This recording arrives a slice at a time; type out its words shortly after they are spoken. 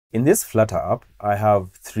In this Flutter app, I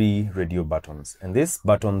have 3 radio buttons, and these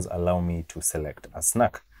buttons allow me to select a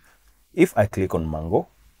snack. If I click on mango,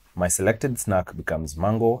 my selected snack becomes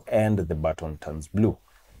mango and the button turns blue.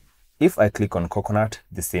 If I click on coconut,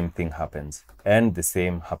 the same thing happens, and the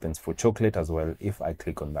same happens for chocolate as well if I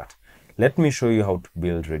click on that. Let me show you how to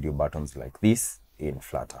build radio buttons like this in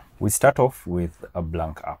Flutter. We start off with a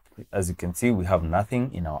blank app. As you can see, we have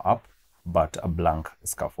nothing in our app but a blank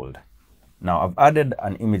scaffold. Now I've added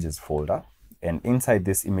an images folder, and inside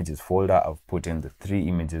this images folder I've put in the 3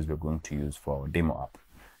 images we're going to use for our demo app.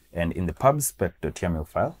 And in the pubspec.yaml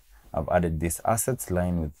file, I've added this assets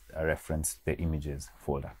line with a reference to the images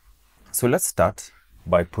folder. So let's start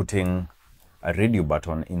by putting a radio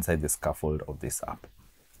button inside the scaffold of this app.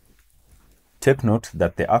 Take note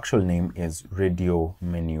that the actual name is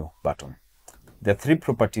RadioMenuButton. There are 3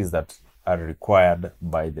 properties that are required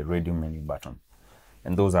by the RadioMenuButton,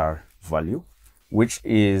 and those are value, which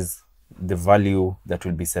is the value that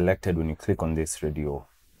will be selected when you click on this radio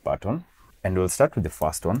button. And we'll start with the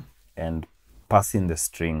first one and pass in the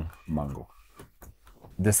string mango.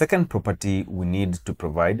 The second property we need to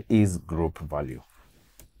provide is group value.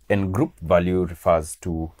 And group value refers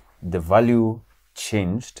to the value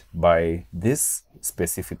changed by this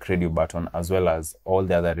specific radio button as well as all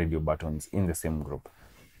the other radio buttons in the same group.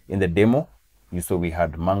 In the demo, you saw we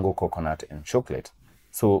had mango, coconut, and chocolate.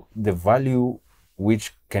 So the value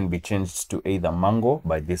which can be changed to either mango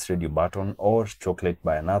by this radio button or chocolate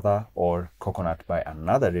by another or coconut by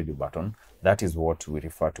another radio button, that is what we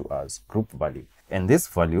refer to as group value. And this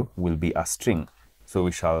value will be a string. So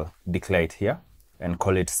we shall declare it here and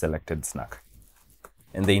call it selected snack.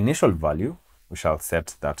 And the initial value, we shall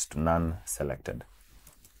set that to none selected.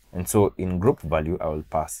 And so in group value, I will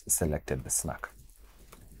pass selected snack.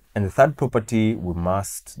 And the third property we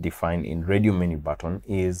must define in RadioMenuButton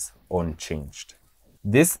is onChanged.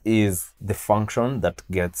 This is the function that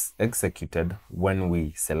gets executed when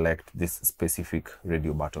we select this specific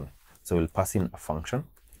radio button. So we'll pass in a function,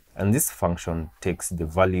 and this function takes the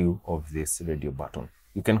value of this radio button.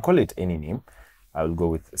 You can call it any name. I will go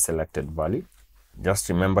with selected value. Just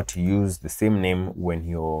remember to use the same name when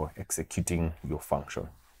you're executing your function.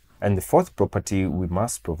 And the fourth property we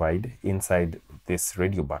must provide inside this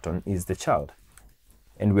radio button is the child.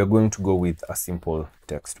 And we're going to go with a simple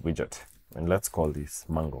text widget. And let's call this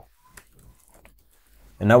mango.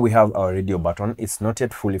 And now we have our radio button. It's not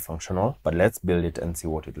yet fully functional, but let's build it and see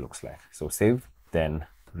what it looks like. So save, then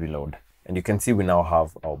reload. And you can see we now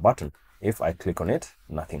have our button. If I click on it,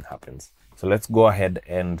 nothing happens. So let's go ahead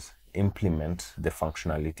and implement the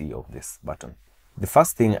functionality of this button. The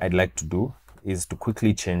first thing I'd like to do is to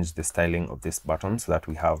quickly change the styling of this button so that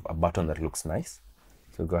we have a button that looks nice.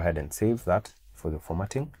 So go ahead and save that for the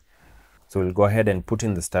formatting. So we'll go ahead and put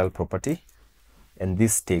in the style property, and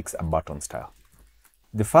this takes a button style.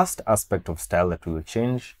 The first aspect of style that we will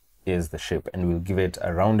change is the shape, and we'll give it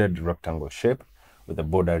a rounded rectangle shape with a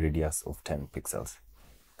border radius of 10 pixels.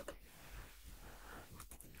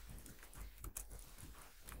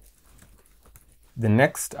 The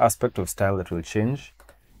next aspect of style that we'll change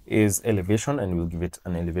is elevation, and we'll give it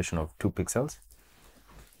an elevation of 2 pixels.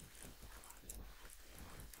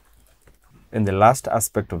 And the last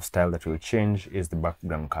aspect of style that we'll change is the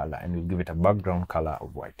background color, and we'll give it a background color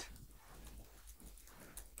of white.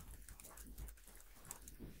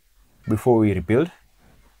 Before we rebuild,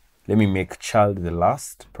 let me make child the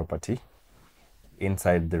last property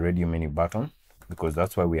inside the RadioMenuButton, because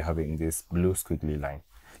that's why we're having this blue squiggly line.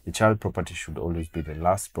 The child property should always be the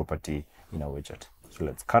last property in our widget. So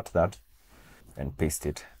let's cut that and paste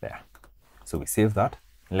it there. So we save that.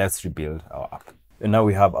 Let's rebuild our app. And now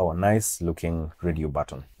we have our nice looking radio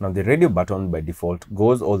button. Now the radio button by default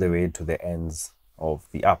goes all the way to the ends of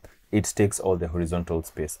the app. It takes all the horizontal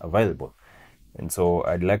space available. And so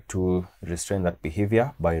I'd like to restrain that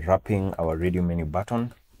behavior by wrapping our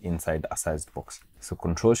RadioMenuButton inside a sized box. So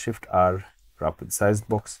Ctrl+Shift+R, wrap with sized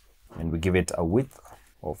box, and we give it a width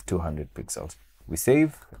of 200 pixels. We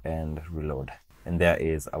save and reload. And there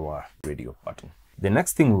is our radio button. The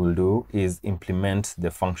next thing we will do is implement the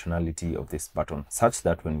functionality of this button such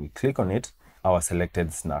that when we click on it, our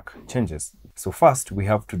selected snack changes. So first, we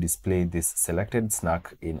have to display this selected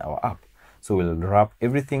snack in our app. So we'll wrap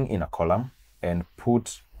everything in a column and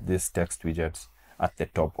put this text widget at the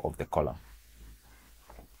top of the column.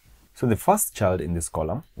 So the first child in this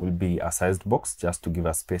column will be a sized box just to give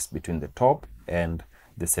us space between the top and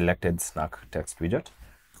the selected snack text widget.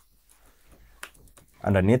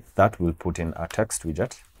 Underneath that, we'll put in a text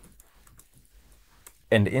widget.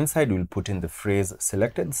 And inside, we'll put in the phrase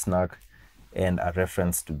selected snack and a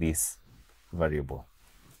reference to this variable.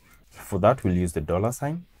 For that, we'll use the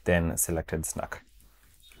 $, then selected snack.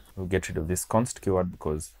 We'll get rid of this const keyword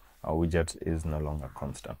because our widget is no longer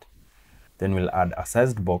constant. Then we'll add a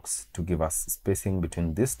sized box to give us spacing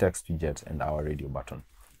between this text widget and our radio button.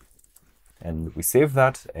 And we save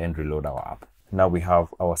that and reload our app. Now we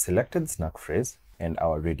have our selected snack phrase and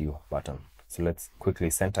our radio button. So let's quickly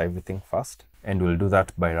center everything first. And we'll do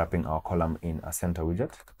that by wrapping our column in a center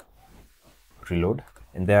widget. Reload.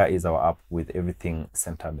 And there is our app with everything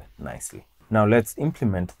centered nicely. Now let's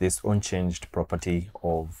implement this onChanged property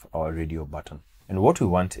of our radio button. And what we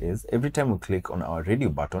want is every time we click on our radio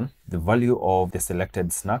button, the value of the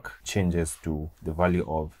selected snack changes to the value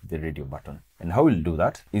of the radio button. And how we'll do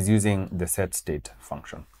that is using the setState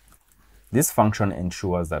function. This function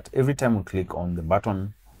ensures that every time we click on the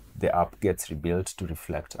button, the app gets rebuilt to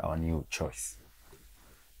reflect our new choice.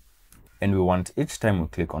 And we want each time we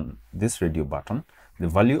click on this radio button, the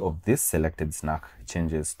value of this selected snack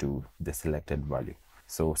changes to the selected value.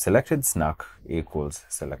 So selected snack equals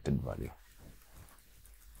selected value.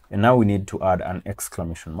 And now we need to add an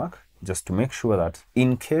exclamation mark just to make sure that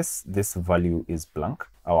in case this value is blank,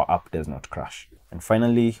 our app does not crash. And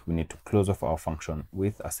finally, we need to close off our function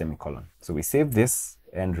with a semicolon. So we save this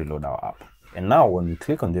and reload our app. And now when we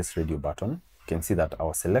click on this radio button, you can see that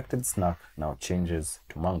our selected snack now changes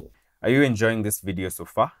to mango. Are you enjoying this video so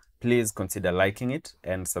far? Please consider liking it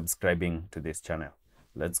and subscribing to this channel.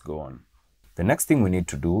 Let's go on. The next thing we need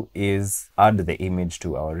to do is add the image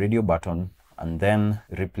to our radio button and then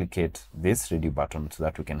replicate this radio button so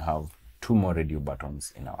that we can have 2 more radio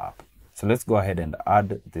buttons in our app. So let's go ahead and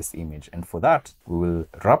add this image. And for that, we will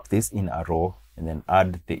wrap this in a row and then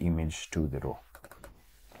add the image to the row.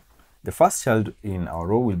 The first child in our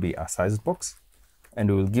row will be a sized box, and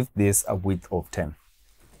we will give this a width of 10.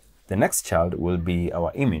 The next child will be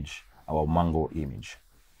our image, our mango image.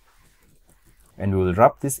 And we will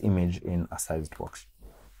wrap this image in a sized box.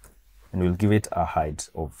 And we'll give it a height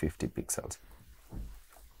of 50 pixels.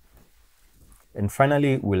 And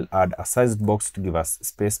finally, we'll add a sized box to give us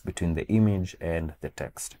space between the image and the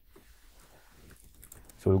text.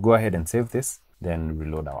 So we'll go ahead and save this, then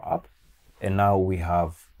reload our app. And now we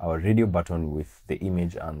have our radio button with the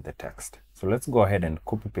image and the text. So let's go ahead and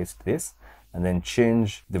copy paste this and then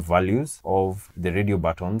change the values of the radio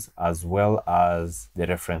buttons as well as the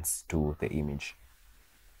reference to the image.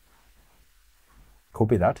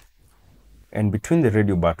 Copy that. And between the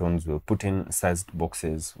radio buttons, we'll put in sized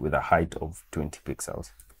boxes with a height of 20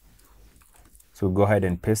 pixels. So we'll go ahead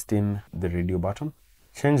and paste in the radio button,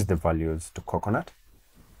 change the values to coconut,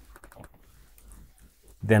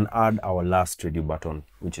 then add our last radio button,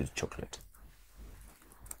 which is chocolate,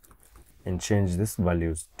 and change these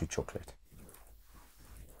values to chocolate.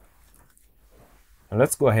 Now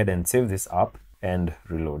let's go ahead and save this up and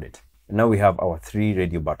reload it. Now we have our 3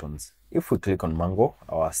 radio buttons. If we click on mango,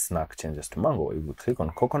 our snack changes to mango. If we click on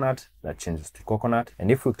coconut, that changes to coconut.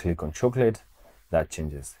 And if we click on chocolate, that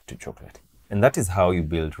changes to chocolate. And that is how you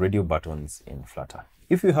build radio buttons in Flutter.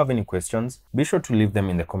 If you have any questions, be sure to leave them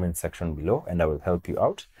in the comment section below and I will help you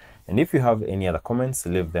out. And if you have any other comments,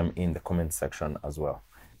 leave them in the comment section as well.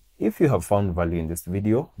 If you have found value in this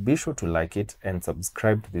video, be sure to like it and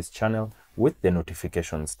subscribe to this channel with the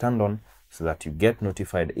notifications turned on so that you get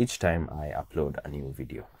notified each time I upload a new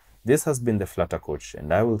video. This has been the FlutterCoach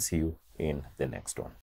and I will see you in the next one.